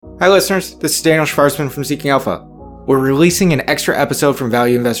Hi listeners, this is Daniel Schwarzman from Seeking Alpha. We're releasing an extra episode from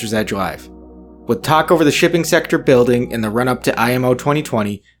Value Investors Edge Live. With talk over the shipping sector building in the run-up to IMO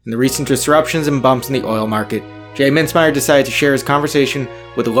 2020 and the recent disruptions and bumps in the oil market, Jay Mintzmeyer decided to share his conversation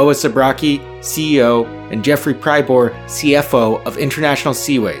with Lois Zabrocky, CEO, and Jeffrey Prybor, CFO of International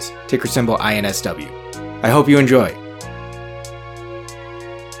Seaways, ticker symbol INSW. I hope you enjoy.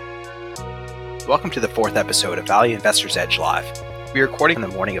 Welcome to the fourth episode of Value Investors Edge Live. We are recording on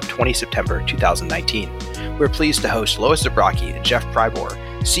the morning of 20 September 2019. We're pleased to host Lois Zabrocky and Jeff Prybor,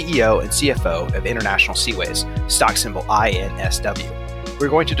 CEO and CFO of International Seaways, stock symbol INSW. We're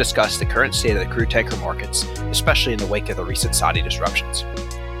going to discuss the current state of the crude tanker markets, especially in the wake of the recent Saudi disruptions.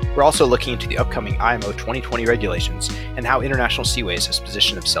 We're also looking into the upcoming IMO 2020 regulations and how International Seaways has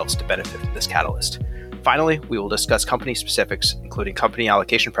positioned themselves to benefit from this catalyst. Finally, we will discuss company specifics, including company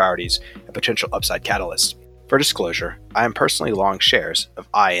allocation priorities and potential upside catalysts. For disclosure, I am personally long shares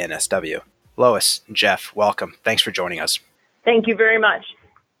of INSW. Lois and Jeff, welcome. Thanks for joining us. Thank you very much.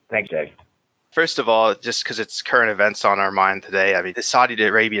 Thanks, Jay. First of all, just because it's current events on our mind today, I mean, the Saudi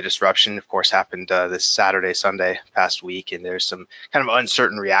Arabia disruption, of course, happened this Saturday, Sunday past week, and there's some kind of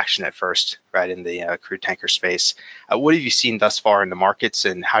uncertain reaction at first, right, in the crude tanker space. What have you seen thus far in the markets,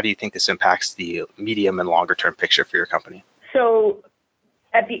 and how do you think this impacts the medium and longer term picture for your company? So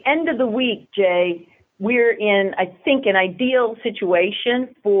at the end of the week, Jay, we're in, I think, an ideal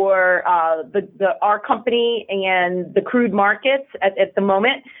situation for our company and the crude markets at the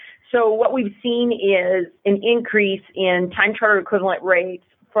moment. So what we've seen is an increase in time charter equivalent rates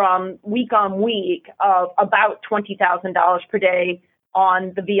from week on week of about $20,000 per day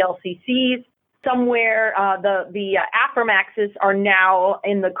on the VLCCs. Somewhere the Aframaxes are now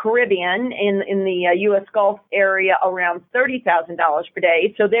in the Caribbean, in the U.S. Gulf area, around $30,000 per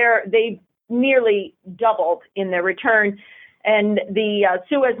day. So they've nearly doubled in their return. And the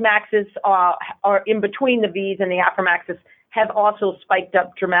Suezmaxes are in between the Vs, and the Aframaxes have also spiked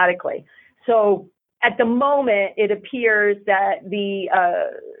up dramatically. So at the moment, it appears that the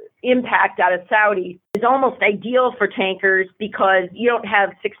impact out of Saudi is almost ideal for tankers because you don't have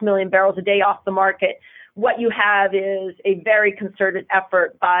 6 million barrels a day off the market. What you have is a very concerted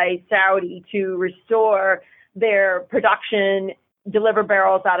effort by Saudi to restore their production, deliver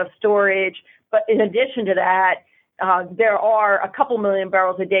barrels out of storage. But in addition to that, there are a couple million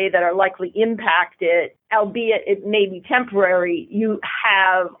barrels a day that are likely impacted, albeit it may be temporary. You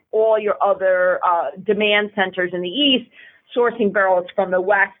have all your other demand centers in the east sourcing barrels from the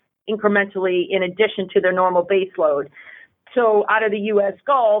west incrementally in addition to their normal base load. So out of the U.S.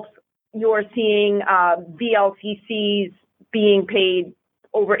 Gulf, you're seeing VLCCs being paid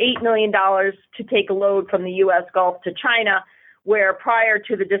over $8 million to take a load from the U.S. Gulf to China, where prior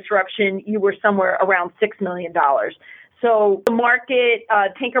to the disruption, you were somewhere around $6 million. So the market,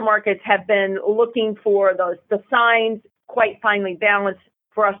 tanker markets have been looking for the signs quite finely balanced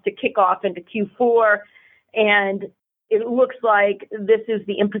for us to kick off into Q4. And it looks like this is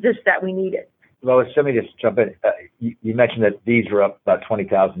the impetus that we needed. Lois, let me just jump in. You mentioned that these were up about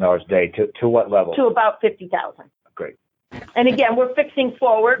 $20,000 a day. To what level? To about 50,000. Great. And again, we're fixing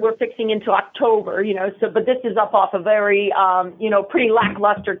forward. We're fixing into October, but this is up off a very, pretty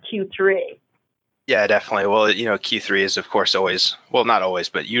lackluster Q3. Yeah, definitely. Well, Q3 is, of course, always, well, not always,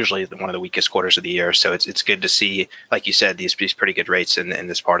 but usually one of the weakest quarters of the year. So it's good to see, like you said, these pretty good rates in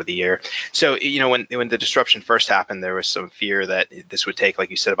this part of the year. So, when the disruption first happened, there was some fear that this would take,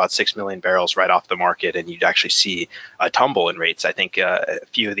 like you said, about 6 million barrels right off the market, and you'd actually see a tumble in rates. I think a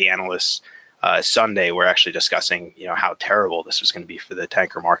few of the analysts Sunday we're actually discussing, how terrible this was going to be for the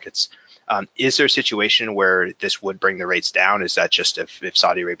tanker markets. Is there a situation where this would bring the rates down? Is that just if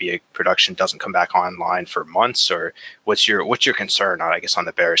Saudi Arabia production doesn't come back online for months, or what's your concern on, I guess, on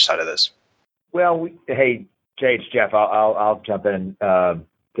the bearish side of this? Well, hey, Jay, it's Jeff. I'll jump in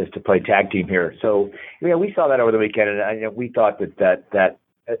just to play tag team here. So, we saw that over the weekend, and we thought that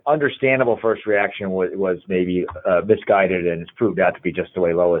understandable first reaction was maybe misguided, and it's proved out to be just the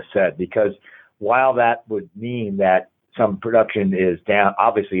way Lois said, because while that would mean that some production is down,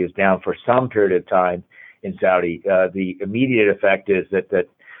 obviously is down for some period of time in Saudi, the immediate effect is that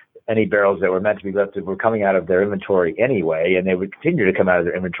any barrels that were meant to be lifted were coming out of their inventory anyway, and they would continue to come out of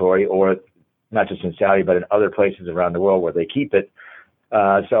their inventory, or not just in Saudi, but in other places around the world where they keep it.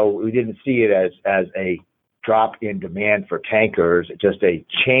 So we didn't see it as a drop in demand for tankers, just a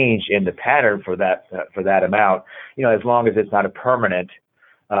change in the pattern for that amount, as long as it's not a permanent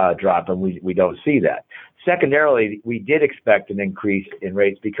drop, and we don't see that. Secondarily, we did expect an increase in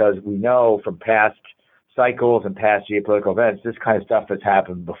rates because we know from past cycles and past geopolitical events, this kind of stuff has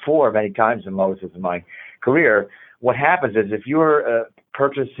happened before many times in Lois's and my career. What happens is if you're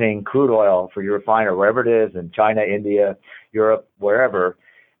purchasing crude oil for your refiner, wherever it is, in China, India, Europe, wherever,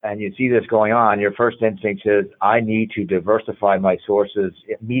 and you see this going on, your first instinct is, I need to diversify my sources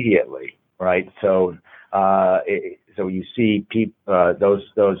immediately, right? So you see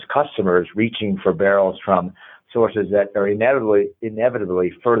those customers reaching for barrels from sources that are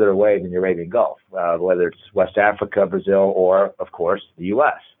inevitably further away than the Arabian Gulf, whether it's West Africa, Brazil, or, of course, the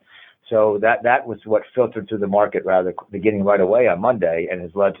U.S. So that was what filtered through the market beginning right away on Monday and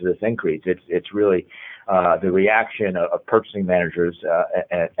has led to this increase. It's really the reaction of purchasing managers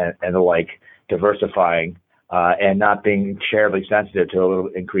and the like diversifying and not being terribly sensitive to a little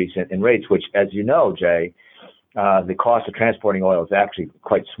increase in rates, which, as you know, Jay, the cost of transporting oil is actually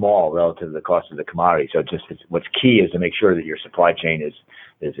quite small relative to the cost of the commodity. So what's key is to make sure that your supply chain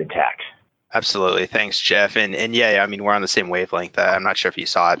is intact. Absolutely. Thanks, Jeff. And yeah, I mean, we're on the same wavelength. I'm not sure if you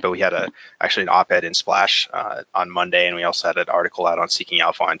saw it, but we had actually an op-ed in Splash on Monday, and we also had an article out on Seeking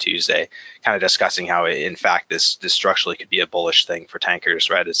Alpha on Tuesday, kind of discussing how, in fact, this structurally could be a bullish thing for tankers,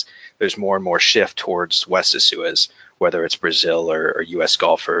 right? As there's more and more shift towards west of Suez, whether it's Brazil or U.S.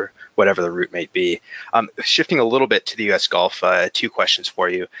 Gulf or whatever the route may be. Shifting a little bit to the U.S. Gulf, two questions for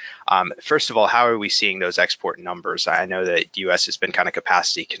you. First of all, how are we seeing those export numbers? I know that the U.S. has been kind of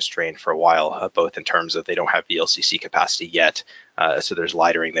capacity constrained for a while, both in terms of they don't have VLCC capacity yet, so there's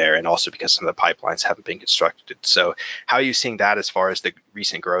lightering there, and also because some of the pipelines haven't been constructed. So how are you seeing that as far as the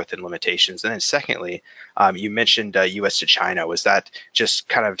recent growth and limitations? And then secondly, you mentioned U.S. to China. Was that just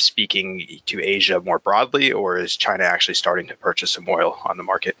kind of speaking to Asia more broadly, or is China actually starting to purchase some oil on the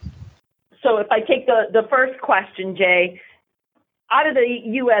market? So if I take the first question, Jay, out of the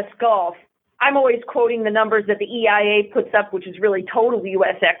U.S. Gulf, I'm always quoting the numbers that the EIA puts up, which is really total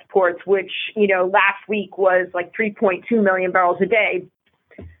U.S. exports, which, last week was like 3.2 million barrels a day.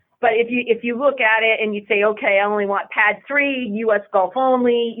 But if you look at it and you say, okay, I only want PAD 3, U.S. Gulf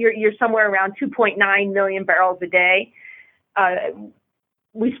only, you're somewhere around 2.9 million barrels a day.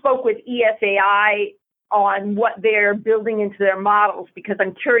 We spoke with ESAI on what they're building into their models, because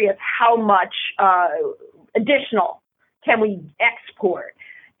I'm curious how much additional can we export.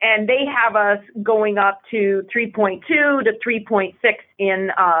 And they have us going up to 3.2 to 3.6 in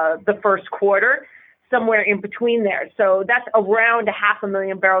the first quarter, somewhere in between there. So that's around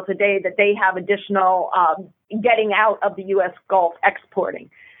 500,000 barrels a day that they have additional getting out of the U.S. Gulf exporting.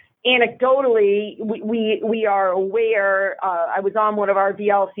 Anecdotally, we are aware, I was on one of our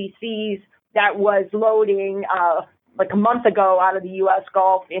VLCCs that was loading like a month ago out of the U.S.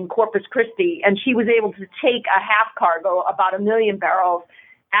 Gulf in Corpus Christi, and she was able to take a half cargo, about 1 million barrels,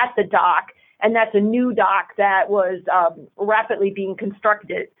 at the dock, and that's a new dock that was rapidly being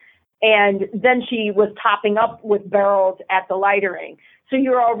constructed. And then she was topping up with barrels at the lightering. So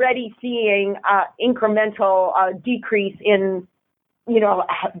you're already seeing incremental decrease in,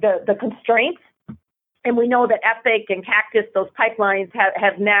 the constraints. And we know that EPIC and Cactus, those pipelines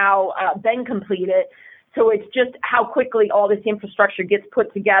have now been completed. So it's just how quickly all this infrastructure gets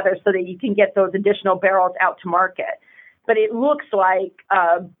put together so that you can get those additional barrels out to market. But it looks like,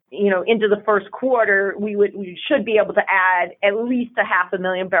 into the first quarter, we should be able to add at least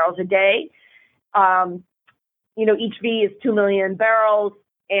 500,000 barrels a day. Each V is 2 million barrels,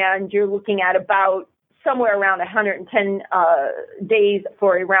 and you're looking at about somewhere around 110 days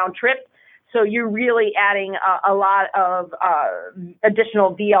for a round trip. So you're really adding a lot of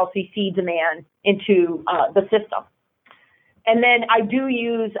additional VLCC demand into the system. And then I do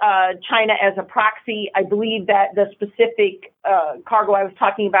use China as a proxy. I believe that the specific cargo I was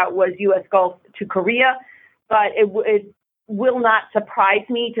talking about was U.S. Gulf to Korea, but it will not surprise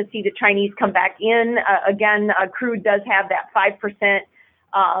me to see the Chinese come back in. Again, crude does have that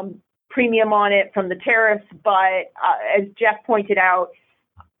 5% premium on it from the tariffs, but as Jeff pointed out,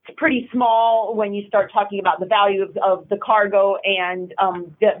 it's pretty small when you start talking about the value of the cargo and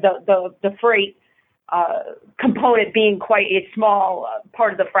the freight component being quite a small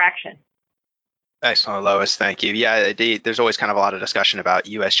part of the fraction. Excellent, Lois. Thank you. Yeah, there's always kind of a lot of discussion about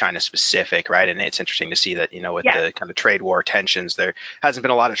U.S.-China specific, right? And it's interesting to see that, with the kind of trade war tensions, there hasn't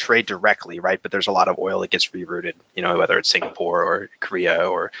been a lot of trade directly, right? But there's a lot of oil that gets rerouted, whether it's Singapore or Korea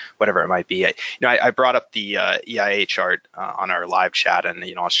or whatever it might be. I brought up the EIA chart on our live chat, and,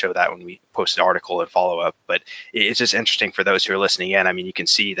 I'll show that when we post an article and follow up. But it's just interesting for those who are listening in. I mean, you can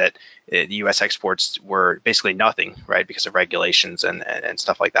see that the U.S. exports were basically nothing, right, because of regulations and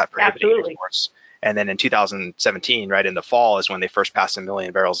stuff like that prohibiting exports. And then in 2017, right in the fall, is when they first passed 1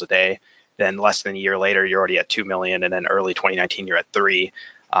 million barrels a day. Then less than a year later, you're already at 2 million. And then early 2019, you're at 3.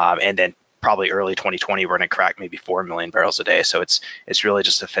 And then probably early 2020, we're going to crack maybe 4 million barrels a day. So it's really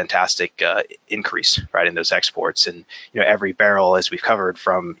just a fantastic increase, right, in those exports. And every barrel, as we've covered,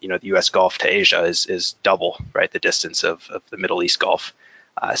 from the U.S. Gulf to Asia is double, right, the distance of the Middle East Gulf.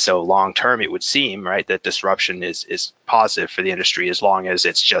 So long term, it would seem, right, that disruption is positive for the industry, as long as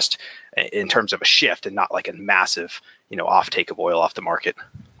it's just in terms of a shift and not like a massive offtake of oil off the market.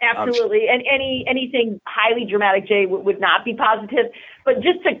 Absolutely. And anything highly dramatic, Jay, would not be positive. But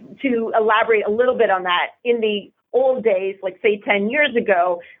just to elaborate a little bit on that, in the old days, like say 10 years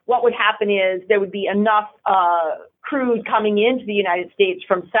ago, what would happen is there would be enough crude coming into the United States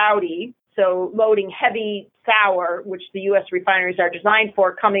from Saudi, so loading heavy sour, which the U.S. refineries are designed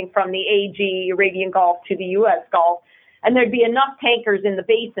for, coming from the AG, Arabian Gulf, to the U.S. Gulf. And there'd be enough tankers in the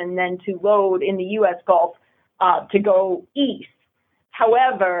basin then to load in the U.S. Gulf to go east.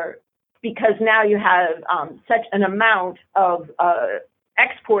 However, because now you have such an amount of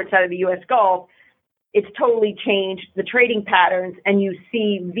exports out of the U.S. Gulf, it's totally changed the trading patterns, and you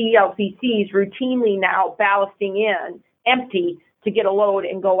see VLCCs routinely now ballasting in empty to get a load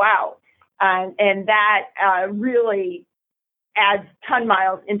and go out. And that really adds ton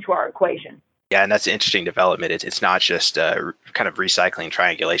miles into our equation. Yeah, and that's an interesting development. It's not just kind of recycling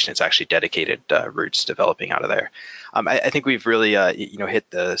triangulation. It's actually dedicated routes developing out of there. I think we've really hit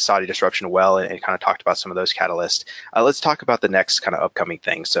the Saudi disruption well and kind of talked about some of those catalysts. Let's talk about the next kind of upcoming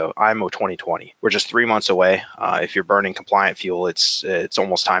thing. So IMO 2020. We're just 3 months away. If you're burning compliant fuel, it's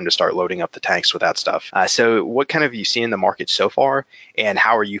almost time to start loading up the tanks with that stuff. So what kind of have you seen in the market so far, and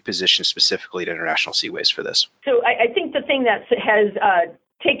how are you positioned specifically at International Seaways for this? So I think the thing that has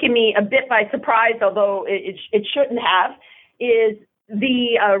taken me a bit by surprise, although it shouldn't have, is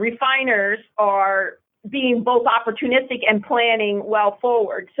the refiners are being both opportunistic and planning well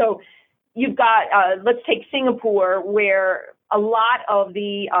forward. So you've got, let's take Singapore, where a lot of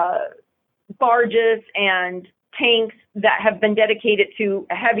the barges and tanks that have been dedicated to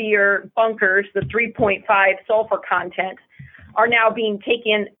heavier bunkers, the 3.5 sulfur content, are now being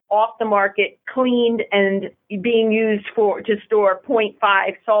taken off the market, cleaned, and being used to store 0.5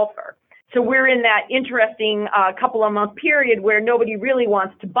 sulfur. So we're in that interesting couple of month period where nobody really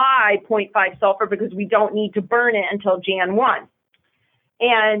wants to buy 0.5 sulfur because we don't need to burn it until Jan 1.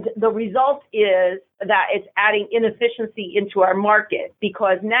 And the result is that it's adding inefficiency into our market,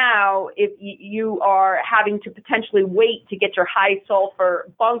 because now if you are having to potentially wait to get your high sulfur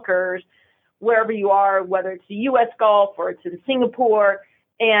bunkers wherever you are, whether it's the U.S. Gulf or it's in Singapore,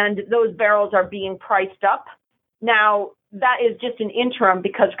 and those barrels are being priced up. Now, that is just an interim,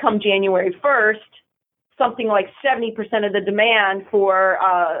 because come January 1st, something like 70% of the demand for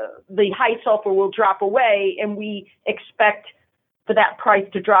the high sulfur will drop away, and we expect for that price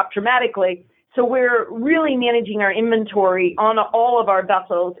to drop dramatically. So we're really managing our inventory on all of our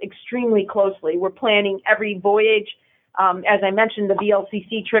vessels extremely closely. We're planning every voyage. As I mentioned, the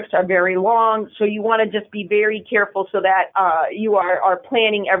VLCC trips are very long, so you want to just be very careful so that you are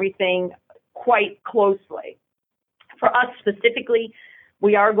planning everything quite closely. For us specifically,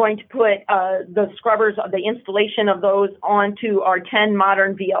 we are going to put the scrubbers, the installation of those onto our 10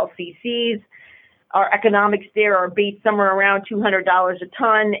 modern VLCCs. Our economics there are based somewhere around $200 a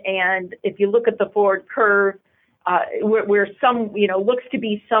ton, and if you look at the forward curve, we're looks to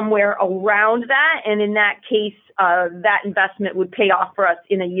be somewhere around that, and in that case, that investment would pay off for us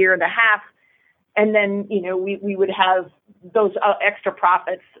in a year and a half, and then we would have those extra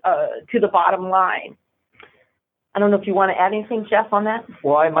profits to the bottom line. I don't know if you want to add anything, Jeff, on that.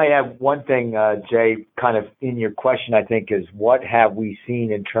 Well, I might add one thing, Jay, kind of in your question, I think, is what have we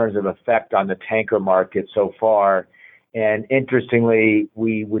seen in terms of effect on the tanker market so far? And interestingly,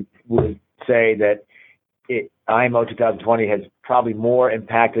 we would say that IMO 2020 has probably more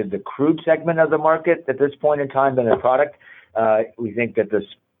impacted the crude segment of the market at this point in time than the product. We think that this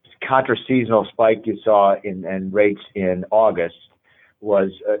contra-seasonal spike you saw in rates in August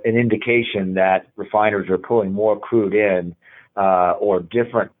was an indication that refiners are pulling more crude in, or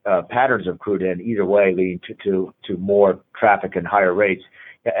different patterns of crude in, either way leading to more traffic and higher rates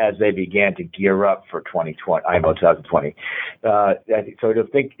as they began to gear up for 2020, IMO 2020. So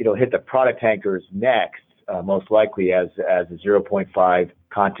it'll hit the product tankers next, most likely as the 0.5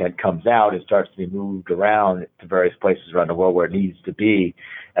 content comes out and starts to be moved around to various places around the world where it needs to be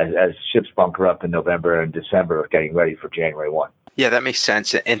as ships bunker up in November and December, getting ready for January 1. Yeah, that makes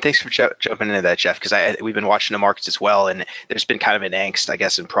sense. And thanks for jumping into that, Jeff, because we've been watching the markets as well, and there's been kind of an angst, I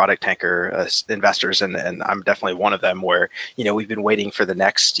guess, in product tanker investors, and I'm definitely one of them, where, we've been waiting for the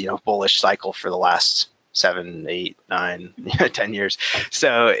next, bullish cycle for the last 7, 8, 9, 10 years.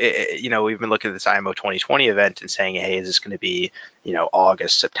 So, we've been looking at this IMO 2020 event and saying, hey, is this going to be,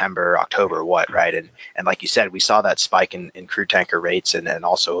 August, September, October, what, right? And like you said, we saw that spike in crude tanker rates and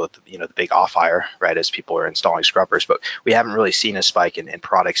also, the big off hire, right, as people are installing scrubbers. But we haven't really seen a spike in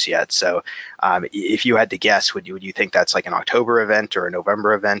products yet. So if you had to guess, would you think that's like an October event or a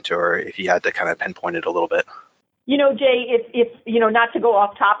November event, or if you had to kind of pinpoint it a little bit? Jay, if not to go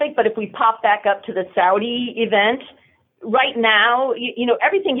off topic, but if we pop back up to the Saudi event, right now,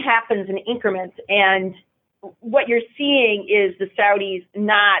 everything happens in increments. And what you're seeing is the Saudis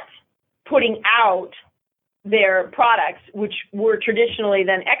not putting out their products, which were traditionally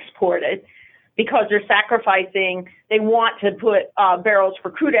then exported, because they're sacrificing, they want to put barrels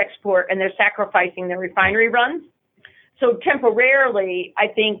for crude export, and they're sacrificing their refinery runs. So temporarily, I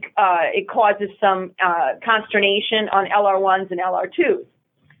think it causes some consternation on LR1s and LR2s.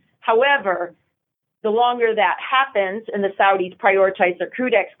 However, the longer that happens and the Saudis prioritize their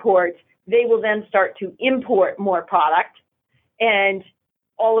crude exports, they will then start to import more product. And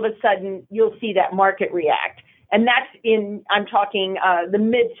all of a sudden, you'll see that market react. And that's I'm talking the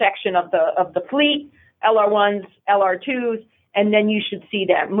midsection of the fleet, LR1s, LR2s, and then you should see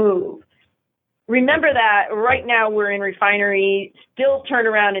that move. Remember that right now we're in refinery, still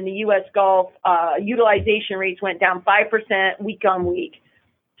turnaround in the U.S. Gulf. Utilization rates went down 5% week on week.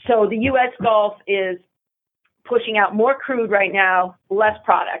 So the U.S. Gulf is pushing out more crude right now, less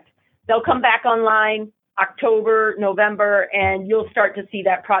product. They'll come back online October, November, and you'll start to see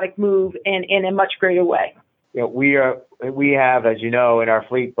that product move in a much greater way. We have, as you know, in our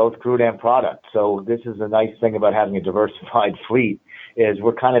fleet, both crude and product. So this is a nice thing about having a diversified fleet, is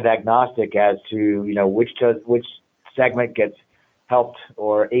we're kind of agnostic as to, which segment gets helped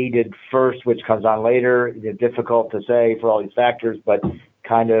or aided first, which comes on later. It's difficult to say for all these factors, but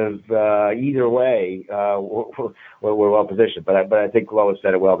kind of either way, we're well positioned. But I think Lois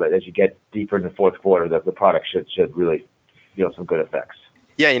said it well, that as you get deeper in the fourth quarter, the product should really feel some good effects.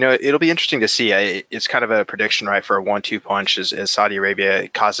 Yeah, it'll be interesting to see. It's kind of a prediction, right, for a 1-2 punch as Saudi Arabia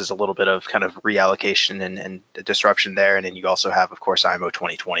causes a little bit of kind of reallocation and disruption there. And then you also have, of course, IMO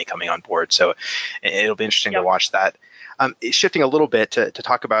 2020 coming on board. So it'll be interesting to watch that. Shifting a little bit to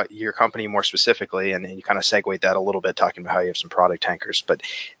talk about your company more specifically, and you kind of segued that a little bit, talking about how you have some product tankers. But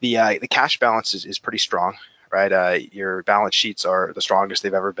the cash balance is pretty strong, right? Your balance sheets are the strongest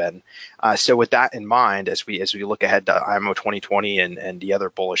they've ever been. So with that in mind, as we look ahead to IMO 2020 and the other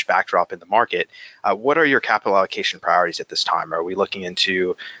bullish backdrop in the market, what are your capital allocation priorities at this time? Are we looking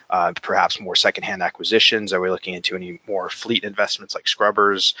into perhaps more secondhand acquisitions? Are we looking into any more fleet investments like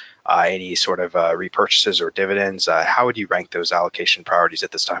scrubbers, any sort of repurchases or dividends? How would you rank those allocation priorities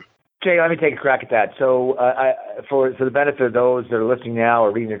at this time? Jay, let me take a crack at that. So for the benefit of those that are listening now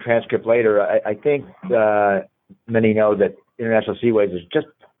or reading the transcript later, I think many know that International Seaways is just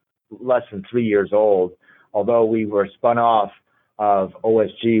less than 3 years old, although we were spun off of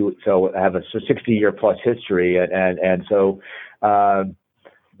OSG, so have a 60-year plus history. And so,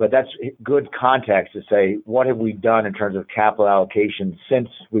 but that's good context to say, what have we done in terms of capital allocation since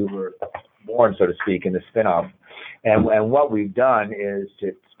we were born, so to speak, in the spinoff? And what we've done is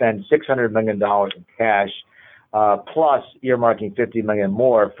to spend $600 million in cash, plus earmarking $50 million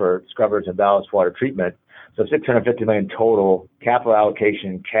more for scrubbers and ballast water treatment. So $650 million total capital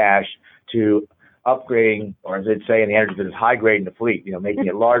allocation cash to upgrading, or as they'd say in the energy business, high grading the fleet, making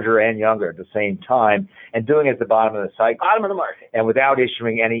it larger and younger at the same time, and doing it at the bottom of the cycle. Bottom of the market. And without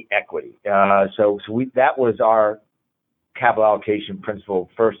issuing any equity. So that was our capital allocation principle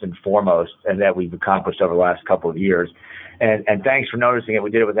first and foremost, and that we've accomplished over the last couple of years. And thanks for noticing it. We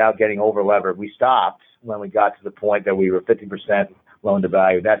did it without getting over levered. We stopped when we got to the point that we were 50% loan to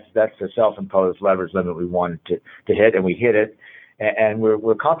value. That's the self-imposed leverage limit we wanted to hit, and we hit it, and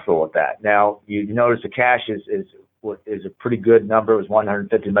we're comfortable with that. Now you notice the cash is a pretty good number. It was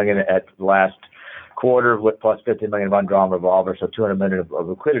 $150 million at the last quarter, with plus $50 million of undrawn revolver, so $200 million of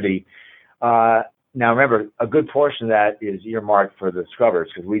liquidity. Now remember, a good portion of that is earmarked for the scrubbers,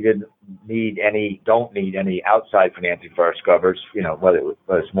 because we don't need any outside financing for our scrubbers. Whether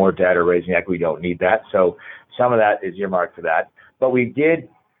it's more debt or raising equity, we don't need that. So some of that is earmarked for that. But we did,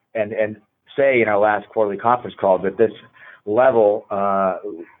 and say in our last quarterly conference call, that this level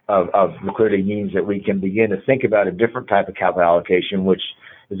of liquidity means that we can begin to think about a different type of capital allocation, which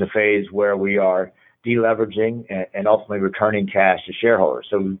is a phase where we are deleveraging and ultimately returning cash to shareholders.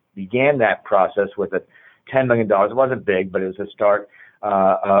 So we began that process with a $10 million. It wasn't big, but it was a start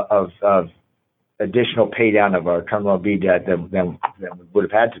of additional pay down of our Term Loan B debt than we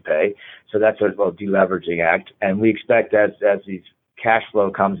would have had to pay. So that's a deleveraging act. And we expect as these cash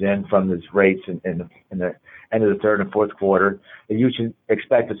flow comes in from these rates in the end of the third and fourth quarter, that you should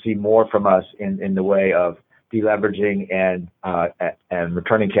expect to see more from us in the way of deleveraging and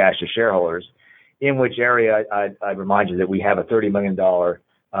returning cash to shareholders. In which area I'd remind you that we have a $30 million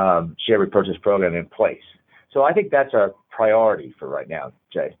share repurchase program in place. So I think that's our priority for right now,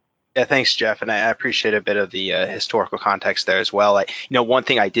 Jay. Yeah, thanks, Jeff, and I appreciate a bit of the historical context there as well. One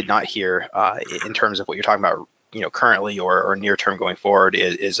thing I did not hear in terms of what you're talking about, currently or near term going forward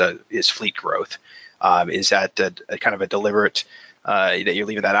is fleet growth. Is that kind of a deliberate that you're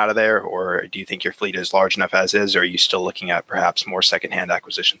leaving that out of there, or do you think your fleet is large enough as is, or are you still looking at perhaps more secondhand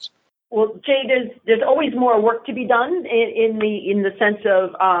acquisitions? Well, Jay, there's always more work to be done in the sense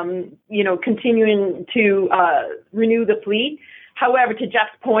of continuing to renew the fleet. However, to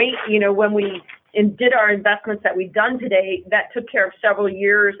Jeff's point, when we did our investments that we've done today, that took care of several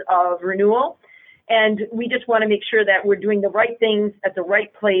years of renewal, and we just want to make sure that we're doing the right things at the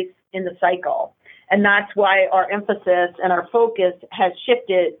right place in the cycle, and that's why our emphasis and our focus has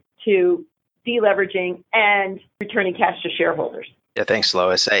shifted to deleveraging and returning cash to shareholders. Yeah, thanks,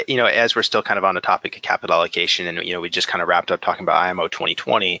 Lois. As we're still kind of on the topic of capital allocation, and we just kind of wrapped up talking about IMO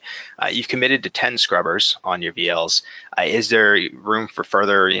 2020, you've committed to 10 scrubbers on your VLs. Is there room for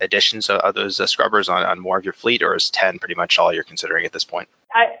further additions of those scrubbers on more of your fleet, or is 10 pretty much all you're considering at this point?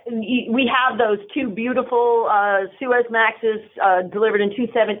 We have those two beautiful Seaways Maxes delivered in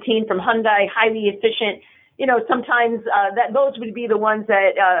 2017 from Hyundai, highly efficient. Sometimes those would be the ones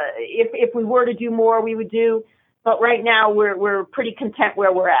that if we were to do more, we would do. But right now, we're pretty content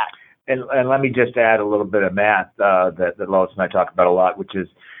where we're at. And let me just add a little bit of math that Lois and I talk about a lot, which is,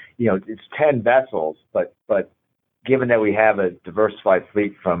 it's 10 vessels, but given that we have a diversified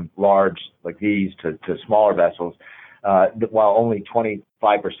fleet from large like these to smaller vessels, while only 25%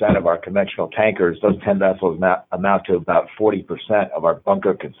 of our conventional tankers, those 10 vessels amount to about 40% of our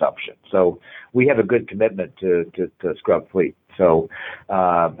bunker consumption. So we have a good commitment to scrub fleet. So,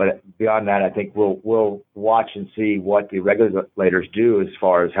 but beyond that, I think we'll watch and see what the regulators do as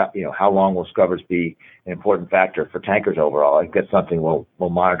far as how long will scrubbers be an important factor for tankers overall. I think that's something we'll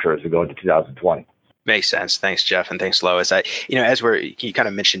monitor as we go into 2020. Makes sense. Thanks, Jeff, and thanks, Lois. As you kind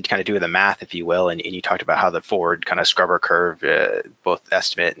of mentioned, kind of doing the math, if you will, and you talked about how the forward kind of scrubber curve, both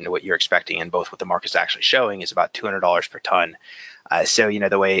estimate and what you're expecting, and both what the market's actually showing is about $200 per ton. So,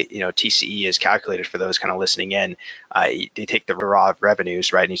 the way, TCE is calculated for those kind of listening in, they take the raw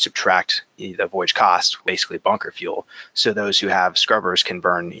revenues, right, and you subtract the voyage cost, basically bunker fuel. So those who have scrubbers can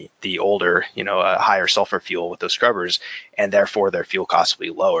burn the older, higher sulfur fuel with those scrubbers, and therefore their fuel costs will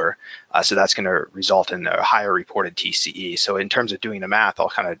be lower. So that's going to result in a higher reported TCE. So in terms of doing the math, I'll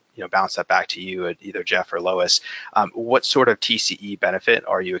kind of, bounce that back to you, either Jeff or Lois. What sort of TCE benefit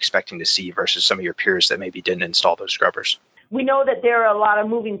are you expecting to see versus some of your peers that maybe didn't install those scrubbers? We know that there are a lot of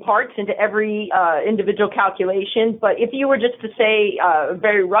moving parts into every individual calculation, but if you were just to say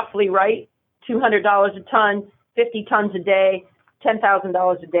very roughly, right, $200 a ton, 50 tons a day,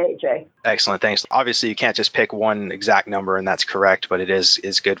 $10,000 a day, Jay. Excellent, thanks. Obviously, you can't just pick one exact number, and that's correct, but it is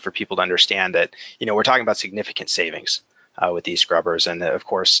good for people to understand that, we're talking about significant savings with these scrubbers. And of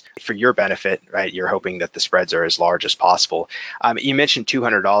course, for your benefit, right, you're hoping that the spreads are as large as possible. You mentioned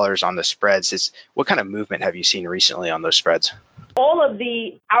 $200 on the spreads. What kind of movement have you seen recently on those spreads? All of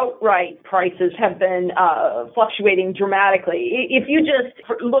the outright prices have been fluctuating dramatically. If you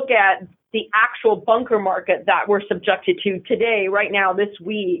just look at the actual bunker market that we're subjected to today, right now, this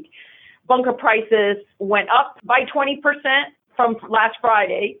week, bunker prices went up by 20% from last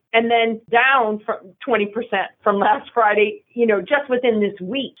Friday, and then down from 20% from last Friday, just within this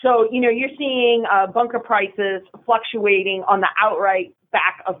week. So, you're seeing bunker prices fluctuating on the outright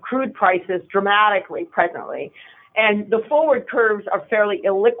back of crude prices dramatically presently. And the forward curves are fairly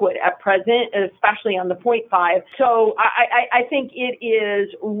illiquid at present, especially on the 0.5. So I think it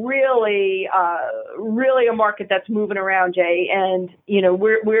is really a market that's moving around, Jay. And,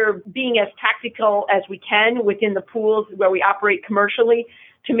 we're being as tactical as we can within the pools where we operate commercially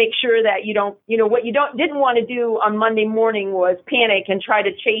to make sure that what you didn't want to do on Monday morning was panic and try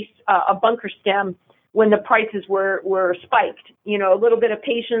to chase a bunker stem when the prices were spiked. A little bit of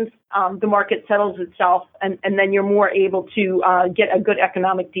patience, the market settles itself, and then you're more able to get a good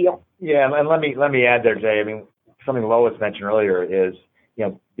economic deal. Yeah, and let me add there, Jay. I mean, something Lois mentioned earlier is,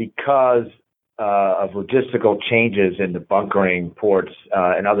 because of logistical changes in the bunkering ports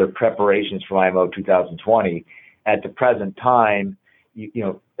and other preparations for IMO 2020, at the present time, the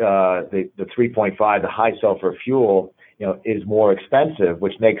 3.5, the high sulfur fuel, is more expensive,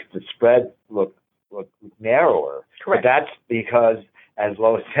 which makes the spread look narrower. Correct. But that's because, as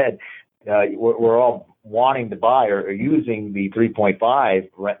Lois said, we're all wanting to buy or using the 3.5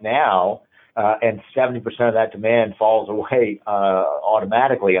 right now, and 70% of that demand falls away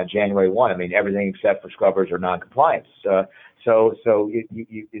automatically on January 1. I mean, everything except for scrubbers or non-compliance. So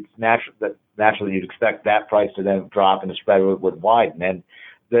it's naturally you'd expect that price to then drop and the spread would widen. And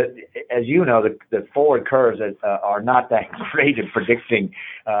as you know, the forward curves are not that great in predicting,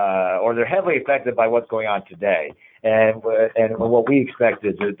 or they're heavily affected by what's going on today. And what we expect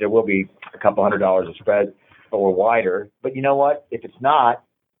is that there will be a couple $100 of spread or wider. But you know what? If it's not,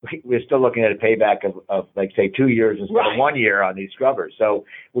 we're still looking at a payback of like, say, 2 years instead of 1 year on these scrubbers. So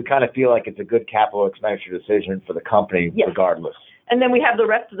we kind of feel like it's a good capital expenditure decision for the company regardless. And then we have the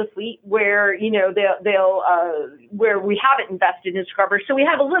rest of the fleet where, they'll where we haven't invested in scrubbers. So we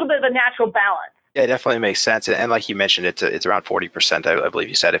have a little bit of a natural balance. Yeah, it definitely makes sense. And like you mentioned, it's around 40%, I believe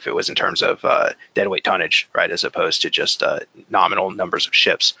you said, if it was in terms of deadweight tonnage, right, as opposed to just nominal numbers of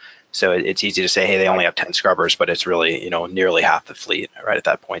ships. So it's easy to say, hey, they only have 10 scrubbers, but it's really, nearly half the fleet right at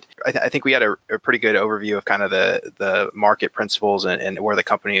that point. I think we had a pretty good overview of kind of the market principles and what the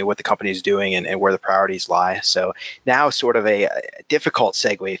company is doing and where the priorities lie. So now sort of a difficult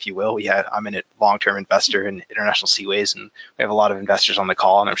segue, if you will. I'm a long-term investor in International Seaways, and we have a lot of investors on the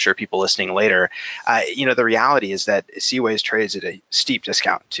call, and I'm sure people listening later. The reality is that Seaways trades at a steep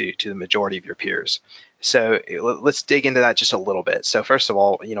discount to the majority of your peers. So let's dig into that just a little bit. So first of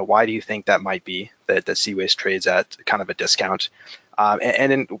all, why do you think that might be that Seaways trades at kind of a discount?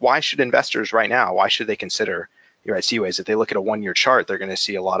 And then why should investors right now, why should they consider Seaways? If they look at a 1 year chart, they're going to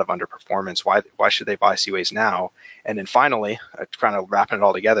see a lot of underperformance. Why should they buy Seaways now? And then finally, kind of wrapping it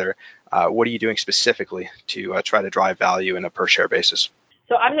all together, what are you doing specifically to try to drive value in a per share basis?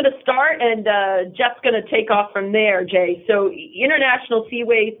 So I'm going to start, and Jeff's going to take off from there, Jay. So International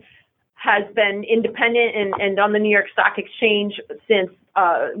Seaways has been independent and on the New York Stock Exchange since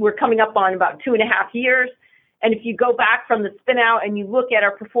we're coming up on about 2.5 years. And if you go back from the spin out and you look at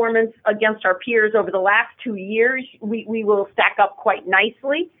our performance against our peers over the last 2 years, we will stack up quite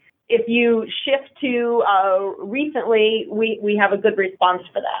nicely. If you shift to recently, we have a good response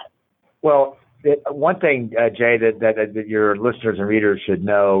for that. Well, one thing, Jay, that your listeners and readers should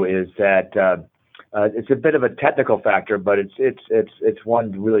know is that it's a bit of a technical factor, but it's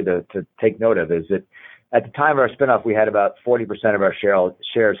one really to take note of. Is that at the time of our spinoff, we had about 40% of our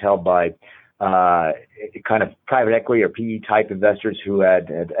shares held by kind of private equity or PE type investors who had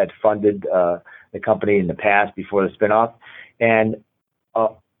funded the company in the past before the spinoff, and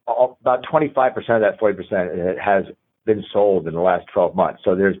about 25% of that 40% has been sold in the last 12 months.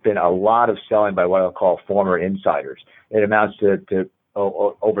 So there's been a lot of selling by what I'll call former insiders. It amounts to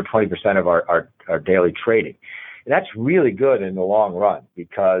over 20% of our daily trading. And that's really good in the long run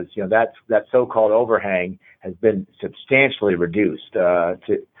because, that so-called overhang has been substantially reduced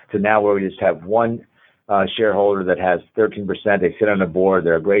to now where we just have one shareholder that has 13%. They sit on the board.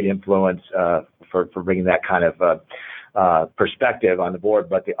 They're a great influence for bringing that kind of perspective on the board.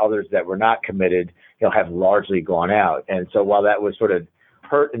 But the others that were not committed, have largely gone out. And so while that was sort of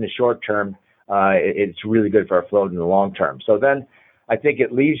hurt in the short term, it's really good for our float in the long term. So then I think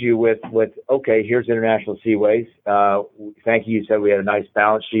it leaves you with okay, here's International Seaways. Thank you. You said we had a nice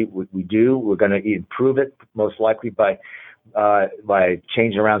balance sheet. We do. We're going to improve it most likely by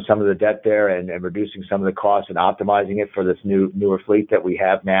changing around some of the debt there and reducing some of the costs and optimizing it for this newer fleet that we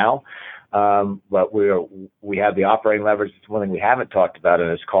have now. But we have the operating leverage. It's one thing we haven't talked about in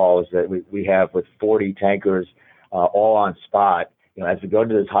this call is that we have with 40 tankers all on spot. As we go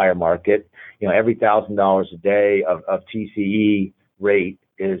into this higher market, every $1,000 a day of TCE rate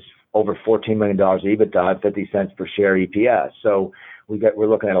is over $14 million EBITDA, 50 cents per share EPS. So we're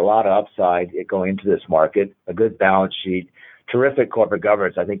looking at a lot of upside going into this market, a good balance sheet, terrific corporate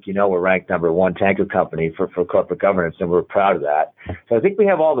governance. I think we're ranked number one tanker company for corporate governance, and we're proud of that. So I think we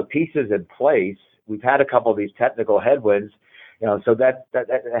have all the pieces in place. We've had a couple of these technical headwinds, so that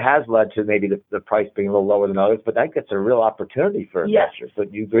has led to maybe the price being a little lower than others, but that gets a real opportunity for investors. So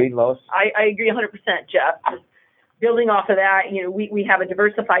do you agree, Lois? I agree 100%, Jeff. Just building off of that, we have a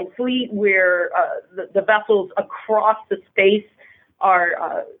diversified fleet where the vessels across the space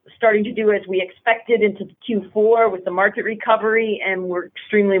are starting to do as we expected into Q4 with the market recovery, and we're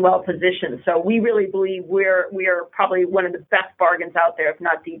extremely well positioned. So we really believe we are probably one of the best bargains out there, if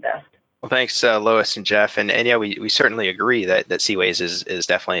not the best. Well, thanks, Lois and Jeff. And yeah, we certainly agree that Seaways is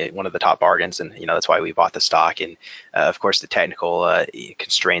definitely one of the top bargains. And, that's why we bought the stock. And, of course, the technical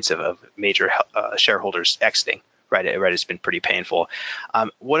constraints of major shareholders exiting. Right, it's been pretty painful.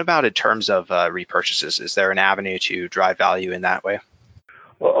 What about in terms of repurchases? Is there an avenue to drive value in that way?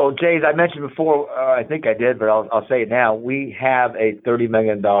 Well, Jay, as I mentioned before, I think I did, but I'll say it now. We have a $30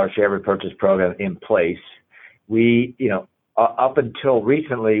 million share repurchase program in place. We, up until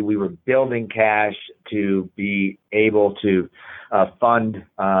recently, we were building cash to be able to fund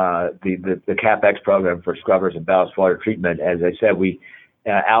the CapEx program for scrubbers and ballast water treatment. As I said, we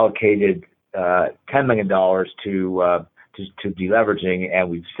allocated $10 million to deleveraging, and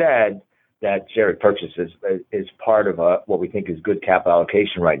we've said that share repurchases is part of what we think is good capital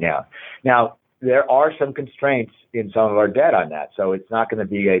allocation right now. Now, there are some constraints in some of our debt on that, so it's not going to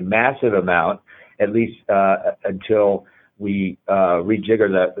be a massive amount, at least until we rejigger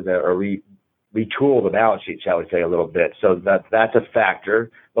retool the balance sheet, shall we say, a little bit. So that's a factor,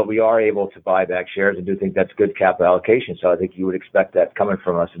 but we are able to buy back shares and do think that's good capital allocation. So I think you would expect that coming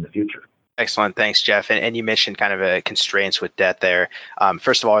from us in the future. Excellent. Thanks, Jeff. And you mentioned kind of constraints with debt there.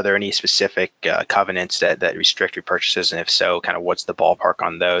 First of all, are there any specific covenants that restrict repurchases? And if so, kind of what's the ballpark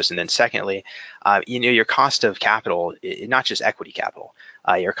on those? And then secondly, your cost of capital, not just equity capital,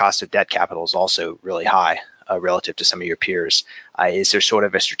 your cost of debt capital is also really high relative to some of your peers. Is there sort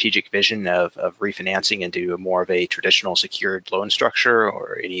of a strategic vision of refinancing into more of a traditional secured loan structure,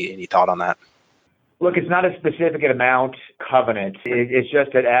 or any thought on that? Look, it's not a specific amount covenant. It's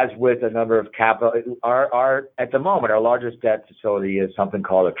just that, as with a number of capital, our at the moment, our largest debt facility is something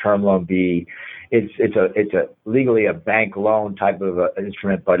called a Term Loan B. It's a legally a bank loan type of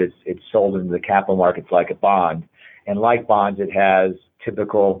instrument, but it's sold into the capital markets like a bond. And like bonds, it has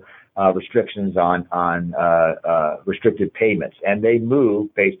typical restrictions on restricted payments, and they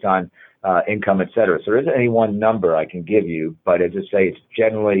move based on income, et cetera. So there isn't any one number I can give you, but as I say, it's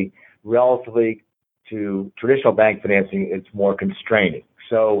generally relatively to traditional bank financing, it's more constraining.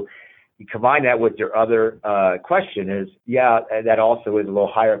 So you combine that with your other question is, that also is a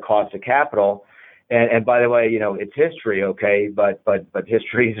little higher cost of capital. And by the way, it's history, okay, but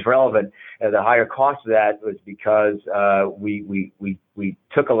history is relevant. The higher cost of that was because we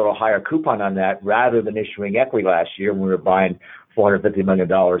took a little higher coupon on that rather than issuing equity last year when we were buying $450 million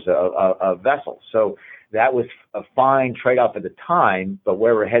of vessels. So that was a fine trade-off at the time, but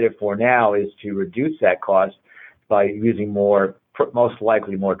where we're headed for now is to reduce that cost by using most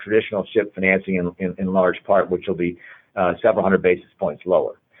likely more traditional ship financing in large part, which will be several hundred basis points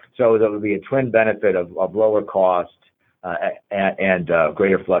lower. So there will be a twin benefit of lower cost and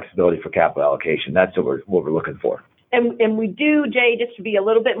greater flexibility for capital allocation. That's what we're looking for. And we do, Jay, just to be a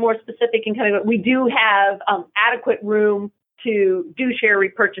little bit more specific, and kind of, we do have adequate room to do share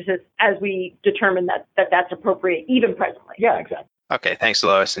repurchases as we determine that's appropriate, even presently. Yeah, exactly. Okay, thanks,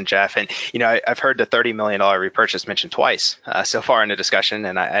 Lois and Jeff. And I've heard the $30 million repurchase mentioned twice so far in the discussion,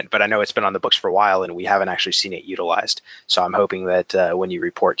 but I know it's been on the books for a while, and we haven't actually seen it utilized. So I'm hoping that when you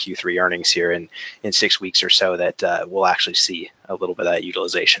report Q3 earnings here in 6 weeks or so, that we'll actually see a little bit of that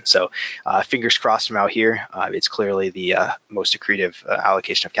utilization. So fingers crossed from out here. It's clearly the most accretive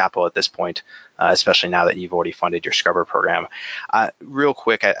allocation of capital at this point, especially now that you've already funded your scrubber program. Real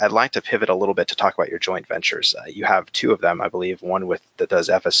quick, I'd like to pivot a little bit to talk about your joint ventures. You have two of them, I believe, one that does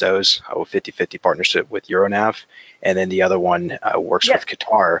FSOs, a 50-50 partnership with Euronav, and then the other one works with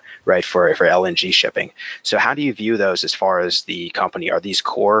Qatar, right, for LNG shipping. So how do you view those as far as the company? Are these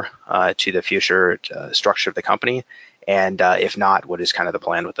core to the future structure of the company? And if not, what is kind of the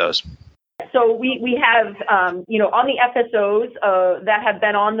plan with those? So we have, on the FSOs that have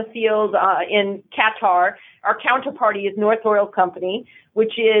been on the field in Qatar, our counterparty is North Oil Company,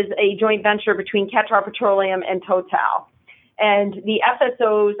 which is a joint venture between Qatar Petroleum and Total. And the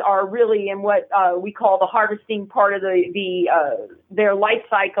FSOs are really in what we call the harvesting part of their life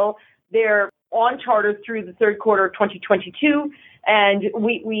cycle. They're on charter through the third quarter of 2022, and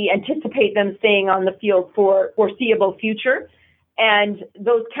we anticipate them staying on the field for foreseeable future. And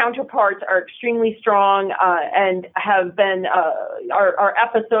those counterparts are extremely strong and have been, our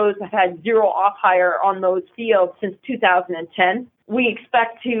FSOs have had zero off-hire on those fields since 2010. We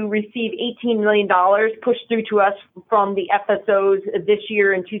expect to receive $18 million pushed through to us from the FSOs this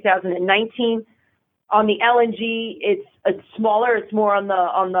year in 2019. On the LNG, it's smaller. It's more on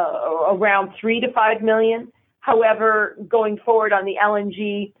the around $3 to $5 million. However, going forward on the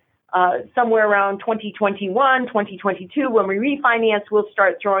LNG, somewhere around 2021, 2022, when we refinance, we'll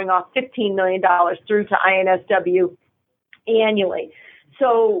start throwing off $15 million through to INSW annually.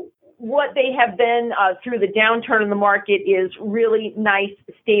 So what they have been through the downturn in the market is really nice,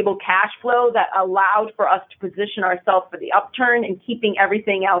 stable cash flow that allowed for us to position ourselves for the upturn and keeping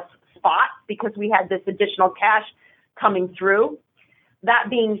everything else spot because we had this additional cash coming through.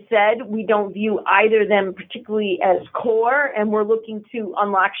 That being said, we don't view either of them particularly as core, and we're looking to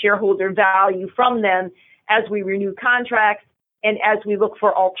unlock shareholder value from them as we renew contracts and as we look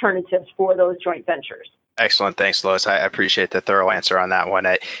for alternatives for those joint ventures. Excellent. Thanks, Lois. I appreciate the thorough answer on that one.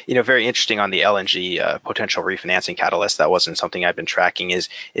 Very interesting on the LNG potential refinancing catalyst. That wasn't something I've been tracking. Is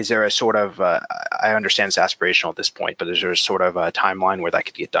there a sort of, I understand it's aspirational at this point, but is there a sort of a timeline where that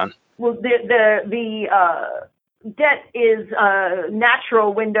could get done? Well, the debt is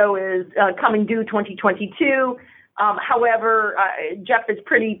natural window is coming due 2022. However, Jeff is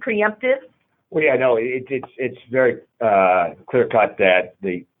pretty preemptive. Well, yeah, no, it's very clear cut that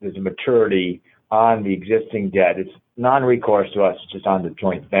there's a maturity on the existing debt. It's non-recourse to us, just on the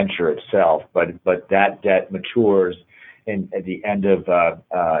joint venture itself, but that debt matures at the end of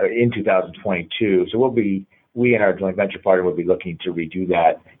in 2022. So we and our joint venture partner will be looking to redo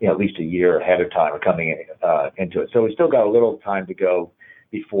that, at least a year ahead of time. We're coming into it, so we still got a little time to go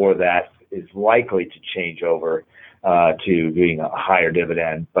before that is likely to change over to being a higher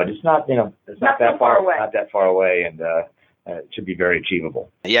dividend. But it's not, it's not that far away. Not that far away, and it should be very achievable.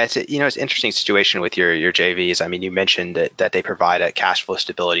 Yeah, it's it's an interesting situation with your JVs. I mean, you mentioned that they provide a cash flow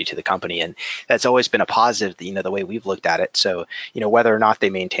stability to the company, and that's always been a positive. The way we've looked at it. So whether or not they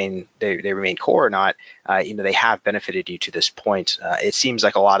remain core or not, they have benefited you to this point. It seems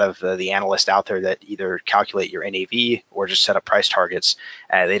like a lot of the analysts out there that either calculate your NAV or just set up price targets,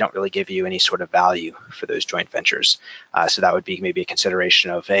 they don't really give you any sort of value for those joint ventures. So that would be maybe a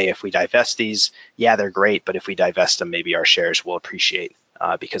consideration of, hey, if we divest these, yeah, they're great, but if we divest them, maybe our shares will appreciate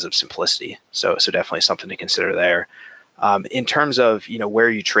because of simplicity. So definitely something to consider there. In terms of where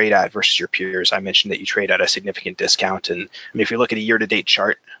you trade at versus your peers, I mentioned that you trade at a significant discount, and if you look at a year-to-date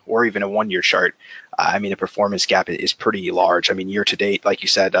chart or even a one-year chart, the performance gap is pretty large. Year-to-date, like you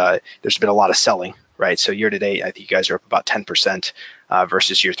said, there's been a lot of selling, right? So year-to-date, I think you guys are up about 10%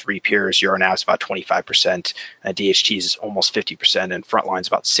 versus your three peers. Euronav is about 25%, DHT is almost 50%, and Frontline's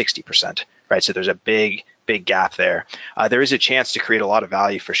about 60%, right? So there's a big gap there. There is a chance to create a lot of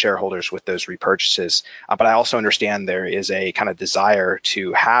value for shareholders with those repurchases, but I also understand there is a kind of desire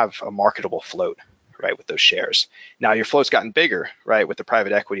to have a marketable float, right, with those shares. Now your float's gotten bigger, right, with the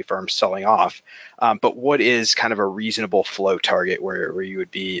private equity firms selling off, but what is kind of a reasonable float target where you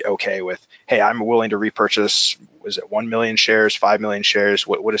would be okay with, hey, I'm willing to repurchase, was it 1 million shares, 5 million shares?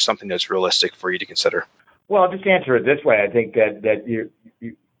 What is something that's realistic for you to consider? Well, I'll just answer it this way. I think that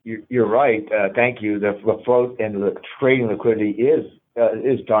you're right. Thank you. The float and the trading liquidity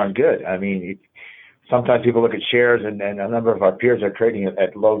is darn good. Sometimes people look at shares, and a number of our peers are trading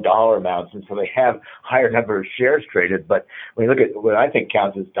at low dollar amounts, and so they have higher number of shares traded. But when you look at what I think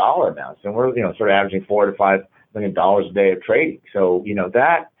counts as dollar amounts, and we're sort of averaging $4 to $5 million a day of trading. So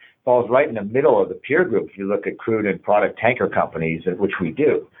that falls right in the middle of the peer group if you look at crude and product tanker companies, which we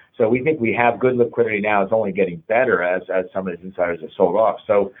do. So we think we have good liquidity now. It's only getting better as some of these insiders have sold off.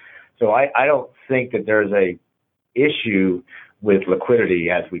 So I don't think that there's a issue with liquidity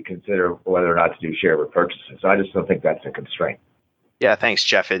as we consider whether or not to do share repurchases. So I just don't think that's a constraint. Yeah, thanks,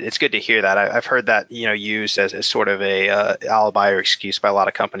 Jeff. It's good to hear that. I've heard that used as sort of a alibi or excuse by a lot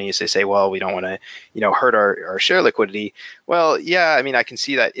of companies. They say, well, we don't want to hurt our share liquidity. Well, yeah, I can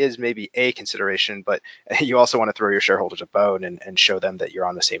see that is maybe a consideration, but you also want to throw your shareholders a bone and show them that you're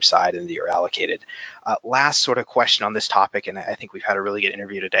on the same side and that you're allocated. Last sort of question on this topic, and I think we've had a really good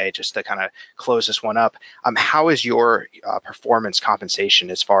interview today, just to kind of close this one up. How is your performance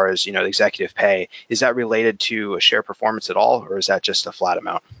compensation as far as executive pay? Is that related to a share performance at all, or is that just a flat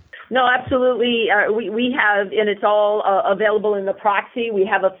amount? No, absolutely. We have, and it's all available in the proxy. We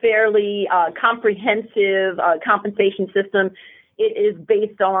have a fairly comprehensive compensation system. It is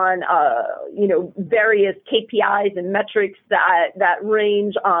based on, various KPIs and metrics that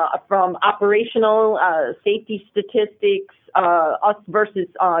range from operational safety statistics, us versus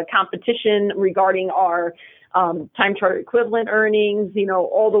competition regarding our time charter equivalent earnings,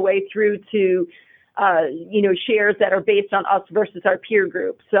 all the way through to shares that are based on us versus our peer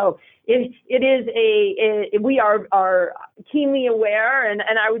group. So it is we are keenly aware, and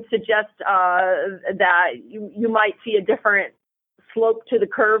I would suggest that you might see a different slope to the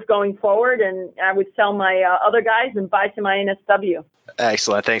curve going forward, and I would sell my other guys and buy some INSW.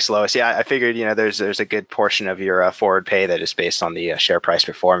 Excellent. Thanks, Lois. Yeah, I figured, there's a good portion of your forward pay that is based on the share price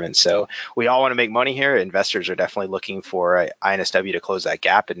performance. So we all want to make money here. Investors are definitely looking for INSW to close that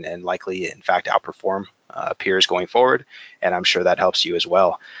gap and likely, in fact, outperform peers going forward. And I'm sure that helps you as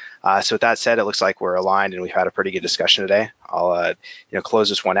well. So with that said, it looks like we're aligned and we've had a pretty good discussion today. I'll close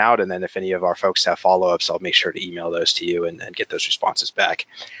this one out, and then if any of our folks have follow-ups, I'll make sure to email those to you and get those responses back.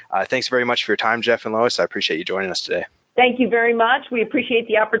 Thanks very much for your time, Jeff and Lois. I appreciate you joining us today. Thank you very much. We appreciate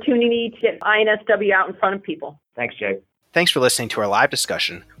the opportunity to get INSW out in front of people. Thanks, Jay. Thanks for listening to our live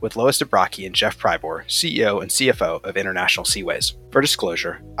discussion with Lois Zabrocki and Jeff Pribor, CEO and CFO of International Seaways. For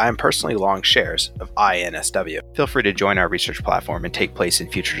disclosure, I am personally long shares of INSW. Feel free to join our research platform and take place in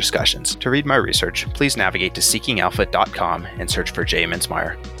future discussions. To read my research, please navigate to seekingalpha.com and search for Jay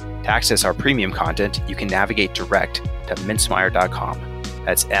Mintzmeyer. To access our premium content, you can navigate direct to mintzmeyer.com.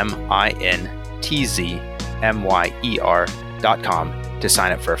 That's mintzmyer.com to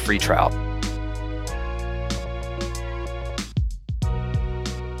sign up for a free trial.